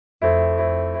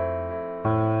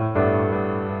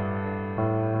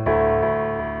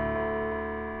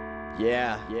Just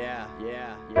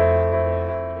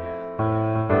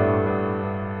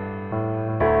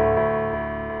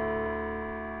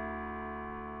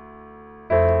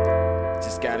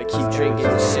gotta keep drinking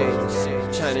and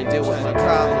shit, trying to deal with my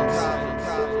problems.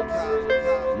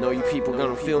 Know you people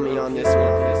gonna feel me on this one.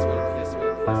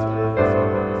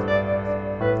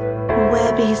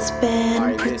 Wabis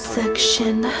band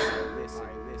protection.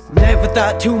 Never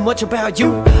thought too much about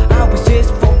you. I was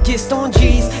just focused on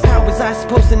G's. How was I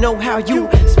supposed to know how you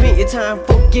spent your time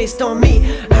focused on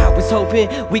me? I was hoping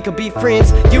we could be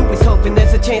friends. You was hoping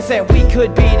there's a chance that we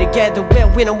could be together. Well,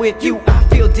 when I'm with you, I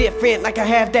feel different, like I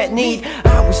have that need.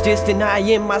 I was just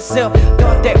denying myself,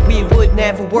 thought that we would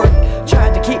never work.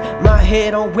 Tried to keep my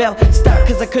head on, well, stop,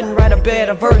 cause I couldn't write a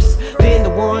better verse than the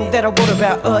one that I wrote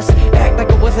about us. Act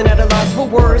like I wasn't at a loss for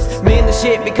words. Man the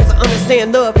shit because I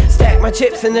understand love. Stack my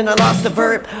chips and then I lost the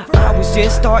verb. I was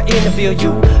just starting to feel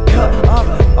you. Cut off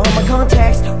all my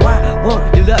contacts. Why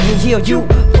won't you let me heal you?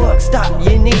 Fuck, stop,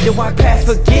 you need to walk past.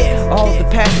 Forget all the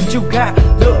past that you got.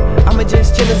 Look, I'ma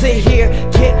just chill and sit here.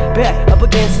 Get back up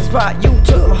against the spot. You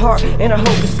took my heart and I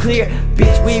hope it's clear.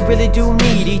 Bitch, we really do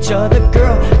need each other.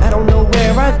 Girl, I don't know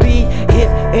where I'd be if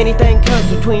anything comes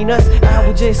between us. I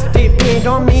would just depend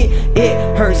on me.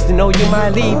 It hurts to know you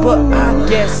might leave, but I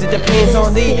guess it depends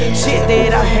on the shit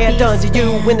that I had done to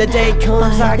you. When the day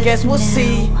comes, I guess we'll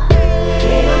see.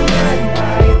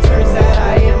 It turns out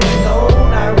I am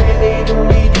alone. I really do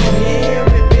need you here.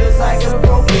 It feels like a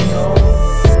broken home.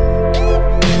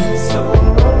 So I'm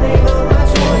rolling on my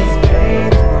 20s,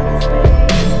 babe.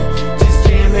 Just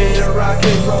jamming a rock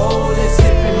and roll and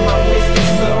sipping my whiskey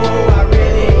slow. I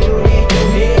really do need you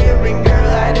here, and girl,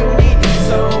 I do need you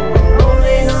so. I'm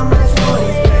rolling on my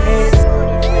 20s, babe.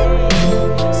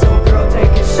 So girl,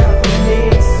 take a shot for me.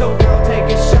 So girl, take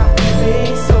a shot for me.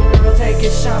 So girl, take a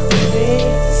shot for me.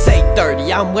 Say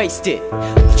 30, I'm wasted.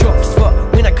 Drunk as fuck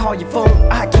when I call your phone.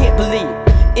 I can't believe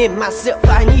in myself,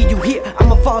 I need you here.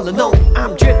 I'ma fall alone.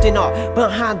 I'm drifting off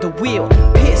behind the wheel,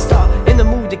 pissed off, in the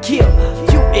mood to kill.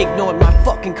 You ignored my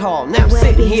fucking call. Now I'm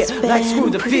sitting here like screw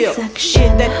the feel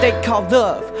in that they call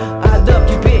love. I love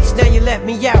you, bitch. Now you let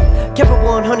me out. Kept it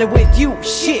 100 with you.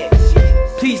 Shit,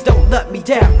 please don't let me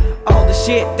down. All the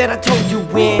shit that I told you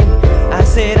when I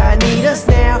said I need us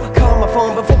now. Call my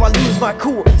phone before I lose my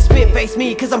cool. Spit face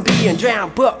me cause I'm being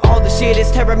drowned, but all the shit is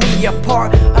tearing me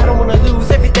apart. I don't wanna lose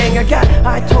everything I got.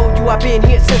 I told you I've been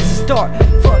here since the start.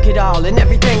 Fuck it all and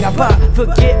everything I bought.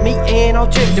 Forget me and I'll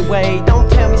drift away. Don't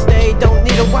tell me stay, don't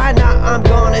need a why not. I'm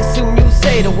gone as soon you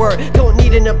say the word. Don't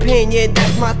need an opinion,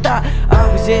 that's my thought.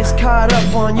 I was just caught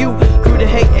up on you. Grew to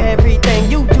hate everything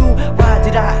you do. Why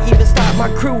did I even start my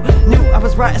crew? Knew I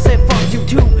was right, I said fuck you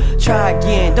too. Try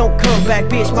again, don't come back,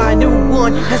 bitch. My new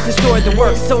one has destroyed the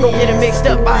work, so don't get it mixed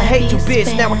up. I hate you,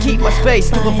 bitch. Now I keep my space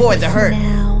to avoid the hurt.